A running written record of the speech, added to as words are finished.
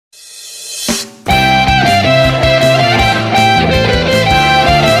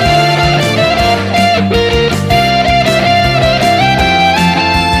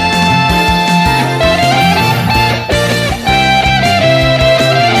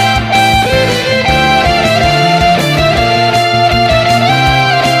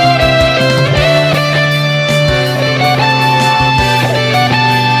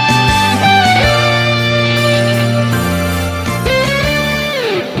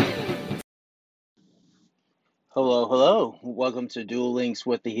Hello, hello. Welcome to Duel Links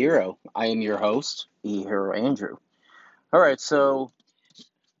with the Hero. I am your host, the Hero Andrew. All right, so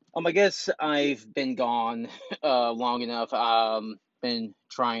I guess I've been gone long enough. Been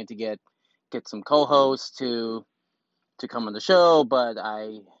trying to get some co-hosts to come on the show, but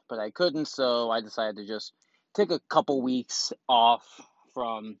I couldn't, so I decided to just take a couple weeks off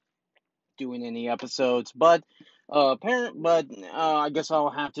from doing any episodes. But I guess I'll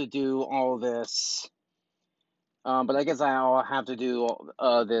have to do all this. But I guess I'll have to do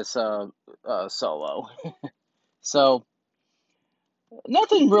this solo. So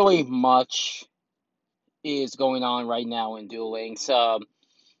nothing really much is going on right now in Duel Links.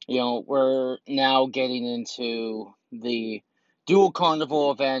 We're now getting into the Dual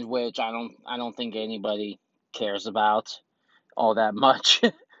Carnival event, which I don't think anybody cares about all that much.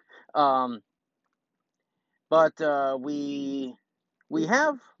 um, but we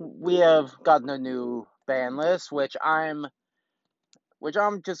have gotten a new ban list, which I'm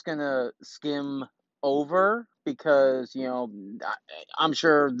just gonna skim over because I'm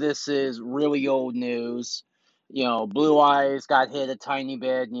sure this is really old news. Blue Eyes got hit a tiny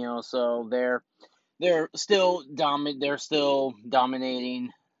bit. So they're still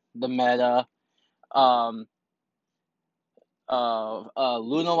dominating the meta. Um,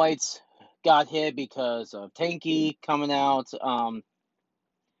 Luna Lights got hit because of Tanky coming out.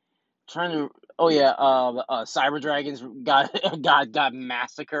 Trying to oh yeah, Cyber Dragons got got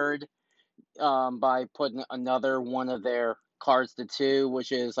massacred by putting another one of their cards to two,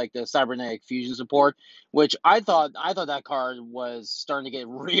 which is like the cybernetic fusion support, which I thought that card was starting to get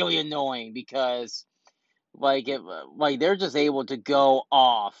really annoying because like they're just able to go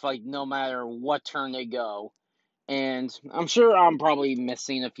off like no matter what turn they go, and I'm sure I'm probably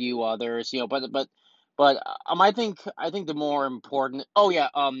missing a few others, but I think the more important. Oh yeah,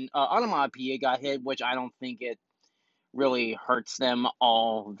 Onomatopoeia got hit, which I don't think it really hurts them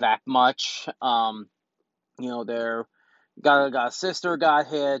all that much. Their got a sister got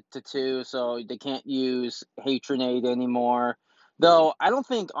hit to two, so they can't use Hatronade anymore. Though I don't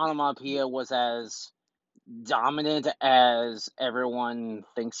think Onomatopoeia was as dominant as everyone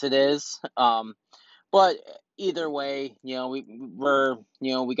thinks it is. But either way, we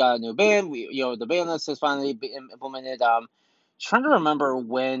got a new ban. The ban list has finally been implemented. Trying to remember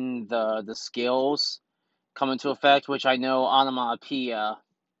when the skills come into effect, which I know Onomatopoeia.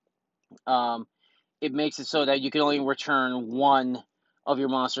 Um, it makes it so that you can only return one of your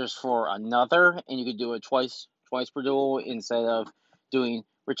monsters for another, and you can do it twice per duel instead of doing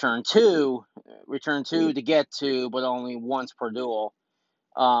return two to get two, but only once per duel.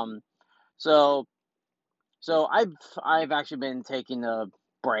 Um, so so I've actually been taking a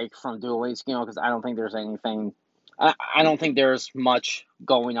break from dueling, because I don't think there's anything. I don't think there's much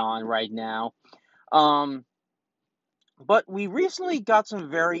going on right now. Um, but we recently got some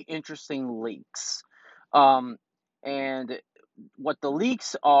very interesting leaks. Um, and what the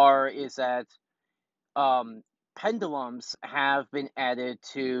leaks are is that um, pendulums have been added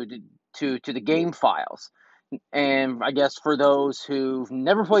to the game files. And I guess for those who've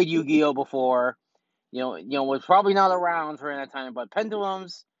never played Yu-Gi-Oh before, was probably not around for that time, but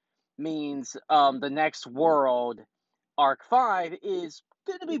pendulums means the next world, Arc 5, is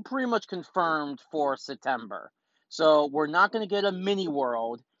going to be pretty much confirmed for September. So we're not going to get a mini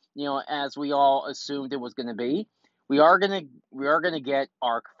world, as we all assumed it was going to be. We are gonna get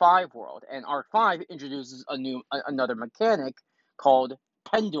Arc 5 world, and Arc 5 introduces another mechanic called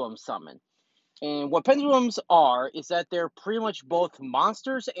Pendulum Summon. And what pendulums are is that they're pretty much both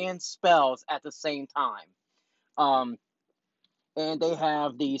monsters and spells at the same time. Um, and they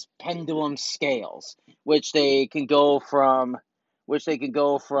have these pendulum scales, which they can go from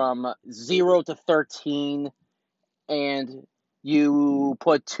 0 to 13, and you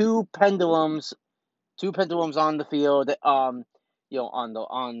put two pendulums on the field, on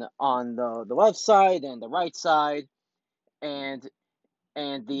the left side and the right side, and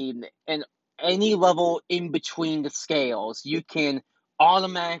and any level in between the scales, you can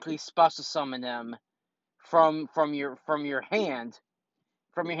automatically special summon them from your hand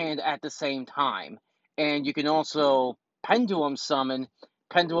at the same time. And you can also pendulum summon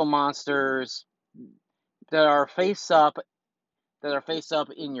pendulum monsters that are face up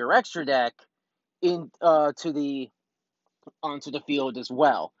in your extra deck in to the onto the field as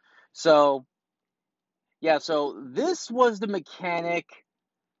well. So yeah, so this was the mechanic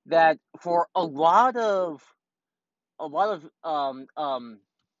that for a lot of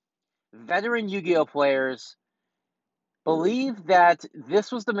veteran Yu-Gi-Oh players believe that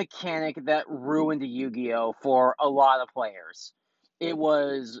this was the mechanic that ruined the Yu-Gi-Oh for a lot of players. It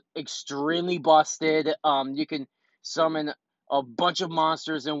was extremely busted. You can summon a bunch of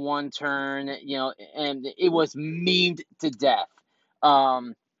monsters in one turn, and it was memed to death.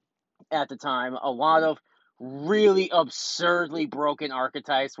 Um, at the time, a lot of really absurdly broken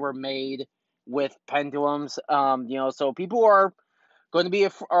archetypes were made with pendulums. So people are going to be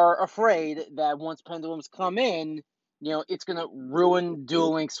are afraid that once pendulums come in, it's going to ruin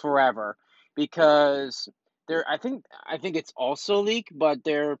Duel Links forever because I think it's also leaked, but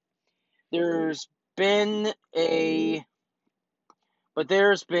there's been a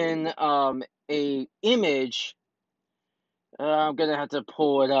there's been a image. I'm gonna have to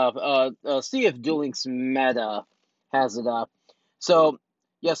pull it up. See if Duel Links Meta has it up. So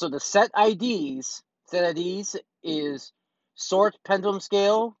yeah, so the set IDs is sort pendulum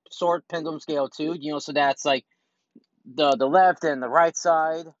scale 2. So that's like the left and the right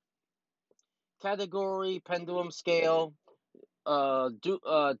side. Category pendulum scale.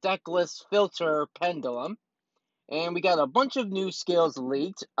 Deck list filter pendulum, and we got a bunch of new scales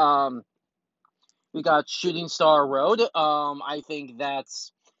leaked. We got Shooting Star Road. I think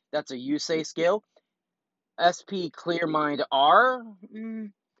that's a Yusei scale. SP Clear Mind R.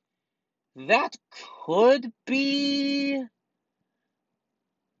 That could be.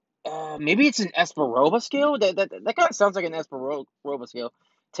 Maybe it's an Esperoba scale. That kind of sounds like an Esperoba scale.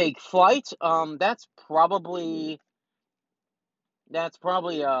 Take Flight. That's probably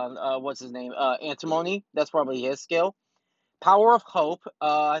what's his name? Antimony. That's probably his skill. Power of Hope.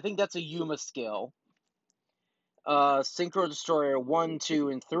 I think that's a Yuma skill. Synchro Destroyer 1, 2,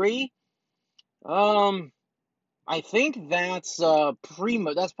 and 3. I think that's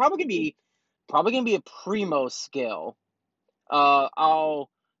Primo. That's probably gonna be a Primo skill. I'll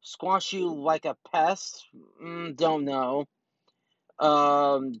squash you like a pest. Don't know.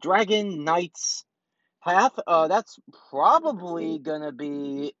 Dragon Knight's Path. That's probably gonna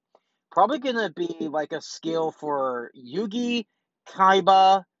be like a skill for Yugi,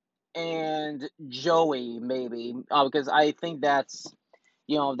 Kaiba, and Joey maybe. Because I think I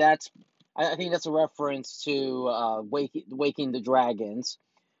think that's a reference to Waking the Dragons.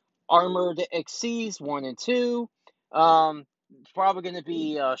 Armored Xyz 1 and 2. It's probably going to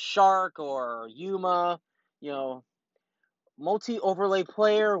be Shark or Yuma. You know, Multi Overlay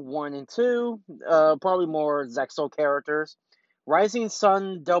Player 1 and 2. Probably more Zexal characters. Rising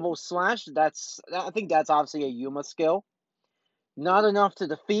Sun Double Slash. I think that's obviously a Yuma skill. Not enough to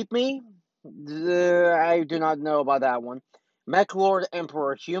defeat me. I do not know about that one. Mech Lord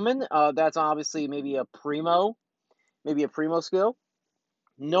Emperor Human. That's obviously maybe a primo skill.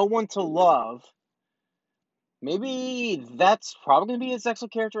 No One to Love. Maybe that's probably gonna be his Zexal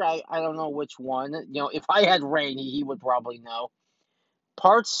character. I don't know which one. If I had Rain, he would probably know.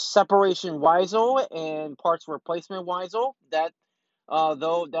 Parts Separation Wizel and Parts Replacement Wizel.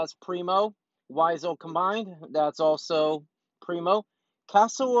 Though that's primo. Wizel combined. That's also primo.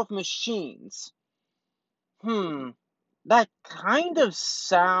 Castle of Machines. That kind of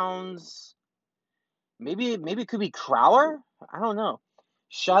sounds. Maybe it could be Crowler. I don't know.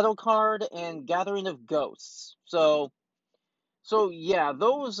 Shadow Card and Gathering of Ghosts. So yeah,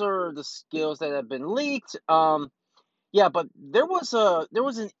 those are the skills that have been leaked. Yeah, but there was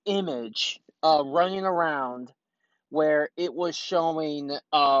an image running around where it was showing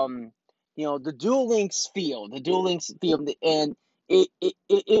the Duel Links field, and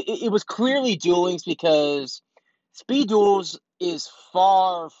it was clearly Duel Links because Speed Duels is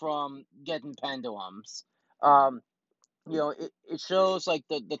far from getting pendulums. Um, it shows like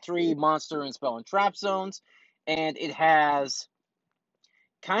the three monster and spell and trap zones, and it has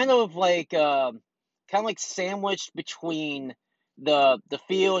kind of like sandwiched between the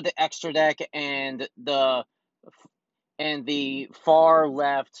field, the extra deck, and the far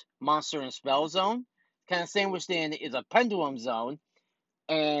left monster and spell zone. Kind of sandwiched in is a pendulum zone,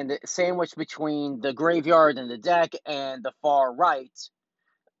 and sandwiched between the graveyard and the deck and the far right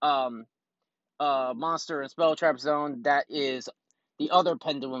um, monster and spell trap zone. That is the other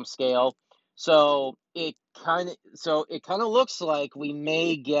pendulum scale. So it kind of looks like we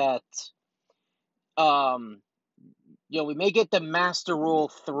may get um the Master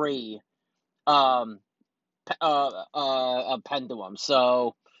Rule 3 um pendulum.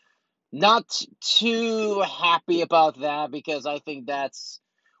 So not too happy about that because I think that's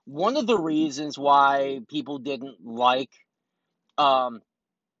one of the reasons why people did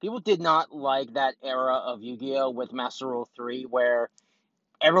not like that era of Yu-Gi-Oh with Master Rule 3 where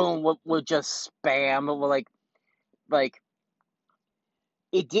everyone would just spam like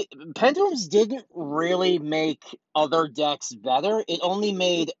it did. Pendulums didn't really make other decks better. It only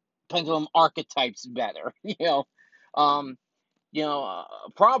made pendulum archetypes better. Um,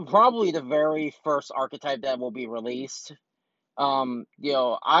 probably the very first archetype that will be released.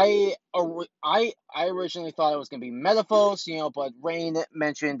 I originally thought it was gonna be Metaphos, but Rain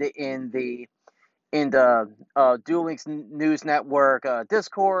mentioned in the Duel Links News Network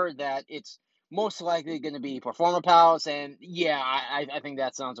Discord that it's most likely going to be Performer Pals, and yeah, I think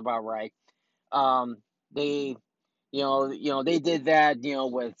that sounds about right. Um, they they did that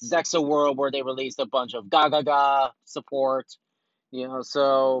with Zexa World where they released a bunch of Gaga support,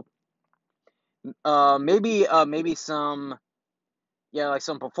 so maybe some like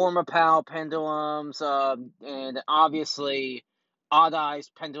some Performer Pal pendulums, and obviously Odd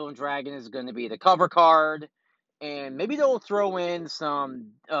Eyes Pendulum Dragon is going to be the cover card, and maybe they'll throw in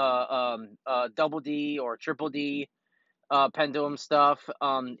some double D or triple D pendulum stuff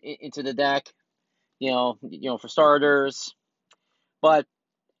into the deck, for starters. But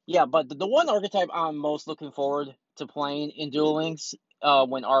yeah, but the one archetype I'm most looking forward to playing in Duel Links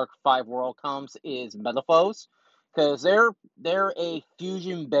when Arc 5 World comes is Metaphos, because they're a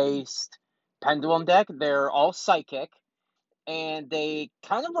fusion based pendulum deck. They're all psychic, and they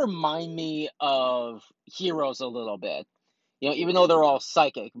kind of remind me of Heroes a little bit. Even though they're all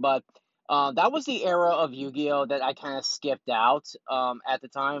psychic, but that was the era of Yu-Gi-Oh that I kind of skipped out at the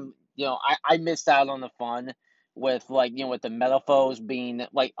time. I missed out on the fun with with the Metaphos being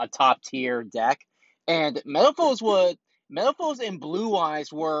like a top tier deck, and Metaphos and Blue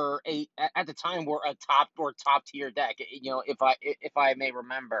Eyes were at the time were a top tier deck. If I may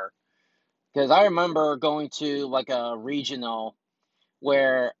remember, because I remember going to like a regional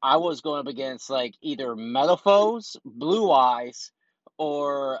where I was going up against like either Metaphos, Blue Eyes,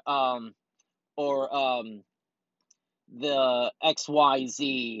 or the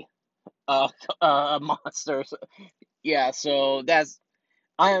XYZ uh monsters. Yeah, so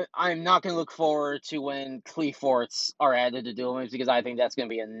I'm not gonna look forward to when Cleaforts are added to Duel Links because I think that's gonna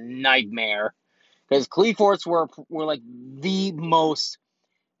be a nightmare. Because Cleaforts were like the most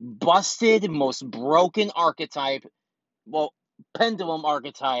busted, most broken archetype, well, pendulum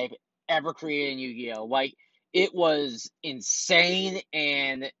archetype ever created in Yu-Gi-Oh. Like it was insane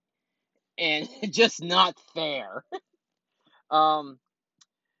and just not fair. Um,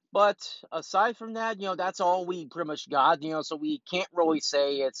 but aside from that, that's all we pretty much got. So we can't really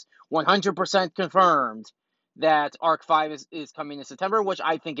say it's 100% confirmed that Arc 5 is coming in September, which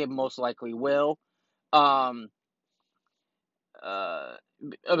I think it most likely will. Um, uh,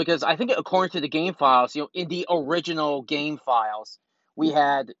 because I think according to the game files, in the original game files, we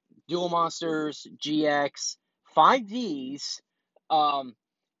had Duel Monsters, GX, 5Ds, um,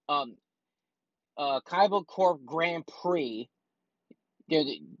 um, Kaiba Corp Grand Prix.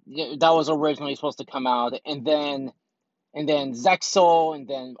 That was originally supposed to come out, and then Zexal, and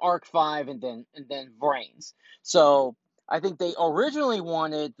then Arc 5, and then Brains. So I think they originally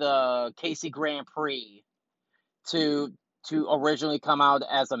wanted the Casey Grand Prix to originally come out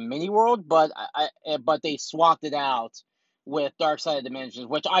as a mini world, but they swapped it out with Dark Side of Dimensions,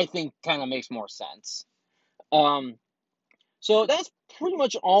 which I think kind of makes more sense. Um, so that's pretty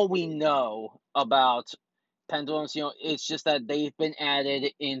much all we know about pendulums. It's just that they've been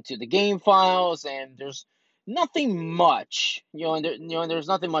added into the game files, and there's nothing much, and there's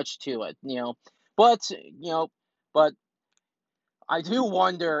nothing much to it, but but I do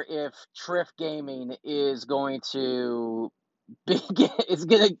wonder if Triff Gaming is going to big is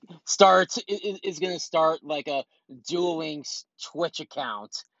gonna start like a Duel Links Twitch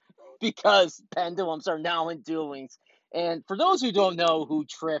account because pendulums are now in Duel Links. And for those who don't know who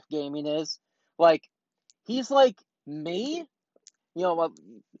Triff Gaming is, like he's like me, but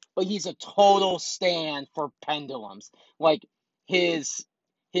he's a total stand for pendulums. Like his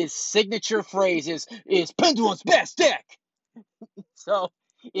his signature phrase is pendulum's best deck. So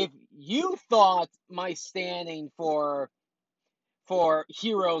if you thought my standing for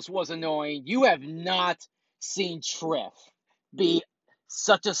Heroes was annoying, you have not seen Triff be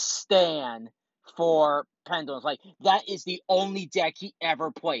such a stan for pendulums. Like that is the only deck he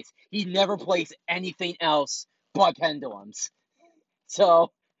ever plays. He never plays anything else but pendulums.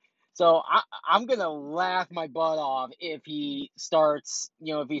 So I'm gonna laugh my butt off if he starts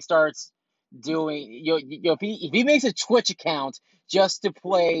doing if he makes a Twitch account just to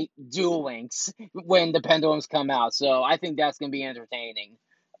play Duel Links when the pendulums come out. So I think that's gonna be entertaining.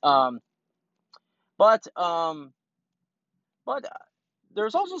 Um, but um, but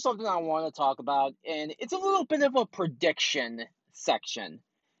there's also something I want to talk about, and it's a little bit of a prediction section,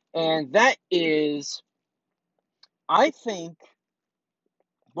 and that is I think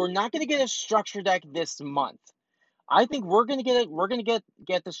we're not gonna get a structure deck this month. I think we're gonna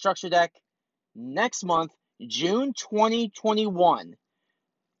get the structure deck next month, June 2021,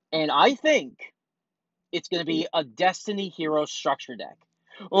 and I think it's going to be a Destiny Hero structure deck.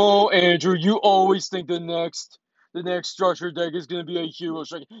 Oh, Andrew, you always think the next structure deck is going to be a hero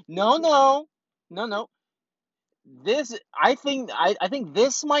structure. No, no, no, no. I think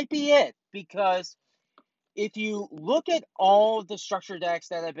this might be it, because if you look at all the structure decks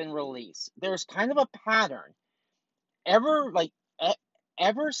that have been released, there's kind of a pattern. Ever like e-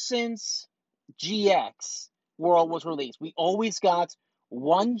 Ever since GX World was released, we always got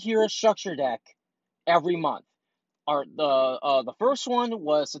one hero structure deck every month. The first one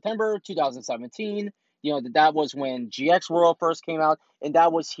was September 2017. That was when GX World first came out, and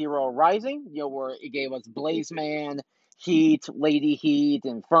that was Hero Rising. Where it gave us Blaze Man, Heat, Lady Heat,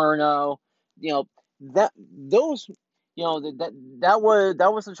 Inferno. You know that those. That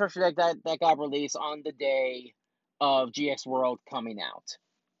was the structure deck that got released on the day of GX World coming out.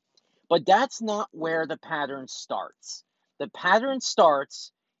 But that's not where the pattern starts. The pattern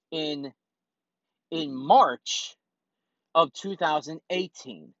starts in March of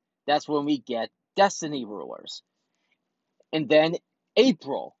 2018. That's when we get Destiny Rulers. And then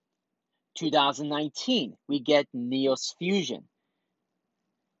April 2019, we get Neos Fusion.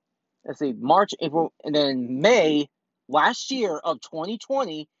 Let's see, March, April, and then May last year of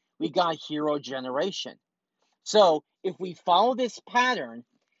 2020, we got Hero Generation. So if we follow this pattern,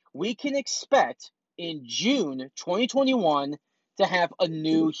 we can expect in June 2021 to have a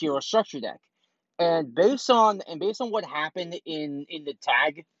new hero structure deck. And based on what happened in the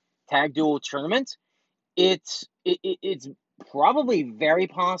tag duel tournament, it's probably very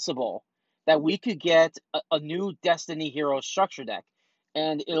possible that we could get a new Destiny Hero structure deck,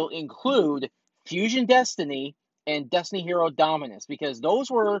 and it'll include Fusion Destiny and Destiny Hero Dominance, because those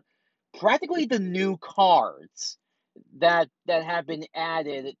were practically the new cards that have been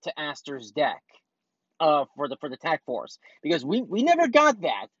added to Aster's deck for the Tag Force, because we never got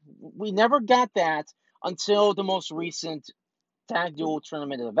that. We never got that until the most recent Tag Duel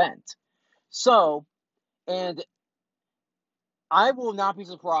tournament event. So, and I will not be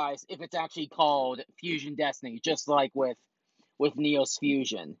surprised if it's actually called Fusion Destiny, just like with Neos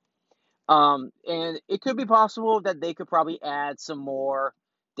Fusion. And it could be possible that they could probably add some more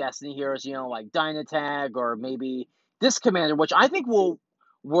Destiny heroes, like Dynatag or maybe this commander, which I think will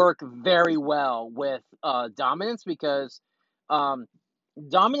work very well with Dominance, because um,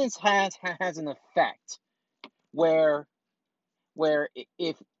 Dominance has an effect where where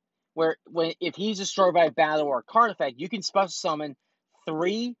if if he's destroyed by a battle or a card effect, you can special summon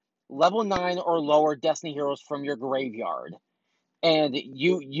 3 level 9 or lower Destiny heroes from your graveyard, and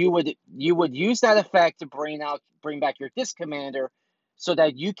you would use that effect to bring back your disc commander, so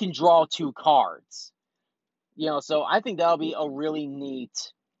that you can draw 2 cards. So I think that'll be a really neat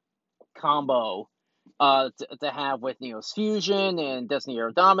combo to have with Neos Fusion and Destiny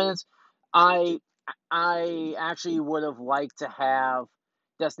Hero Dominance. I I actually would have liked to have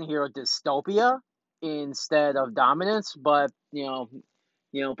Destiny Hero Dystopia instead of Dominance, but but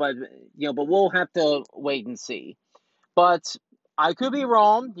we'll have to wait and see. But I could be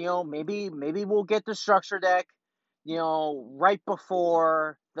wrong. Maybe we'll get the structure deck, right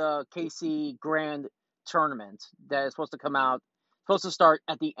before the KC Grand Tournament that is supposed to start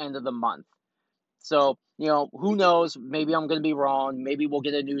at the end of the month. So, who knows? Maybe I'm going to be wrong. Maybe we'll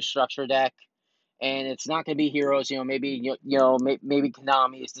get a new structure deck, and it's not going to be heroes. Maybe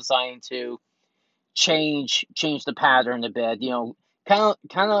Konami is deciding to change the pattern a bit. Kind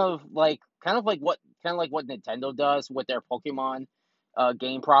of like what Nintendo does with their Pokemon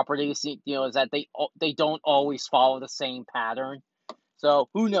game properties. Is that they don't always follow the same pattern. So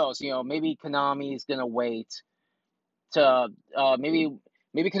who knows? Maybe Konami is gonna wait to maybe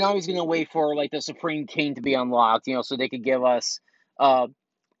Konami's gonna wait for like the Supreme King to be unlocked. So they could give us uh,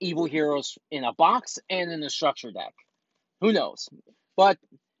 evil heroes in a box and in a structure deck. Who knows? But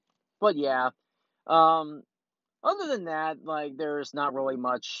yeah. Um, Other than that, like, there's not really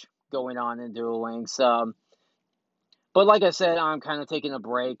much going on in Duel Links. But like I said, I'm kind of taking a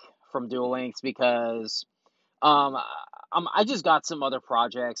break from Duel Links because um, I just got some other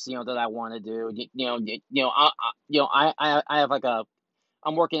projects, that I want to do. I have like I'm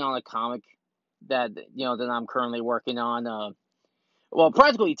working on a comic that I'm currently working on. Well,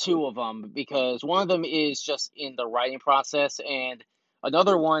 practically 2 of them, because one of them is just in the writing process, and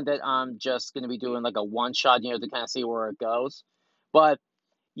another one that I'm just going to be doing like a one shot, to kind of see where it goes. But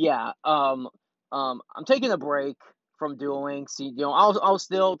yeah, I'm taking a break from Duel Links. I'll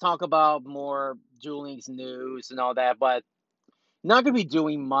still talk about more Duel Links news and all that, but not going to be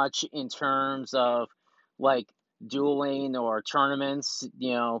doing much in terms of like dueling or tournaments.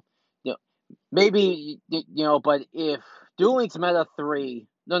 maybe but if Duel Links Meta 3,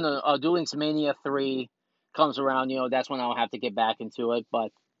 no, Duel Links Mania 3 comes around, that's when I'll have to get back into it.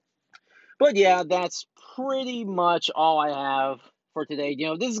 But yeah, that's pretty much all I have for today.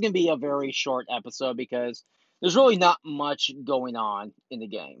 This is gonna be a very short episode because there's really not much going on in the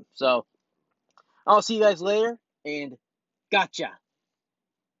game. So I'll see you guys later, and gotcha.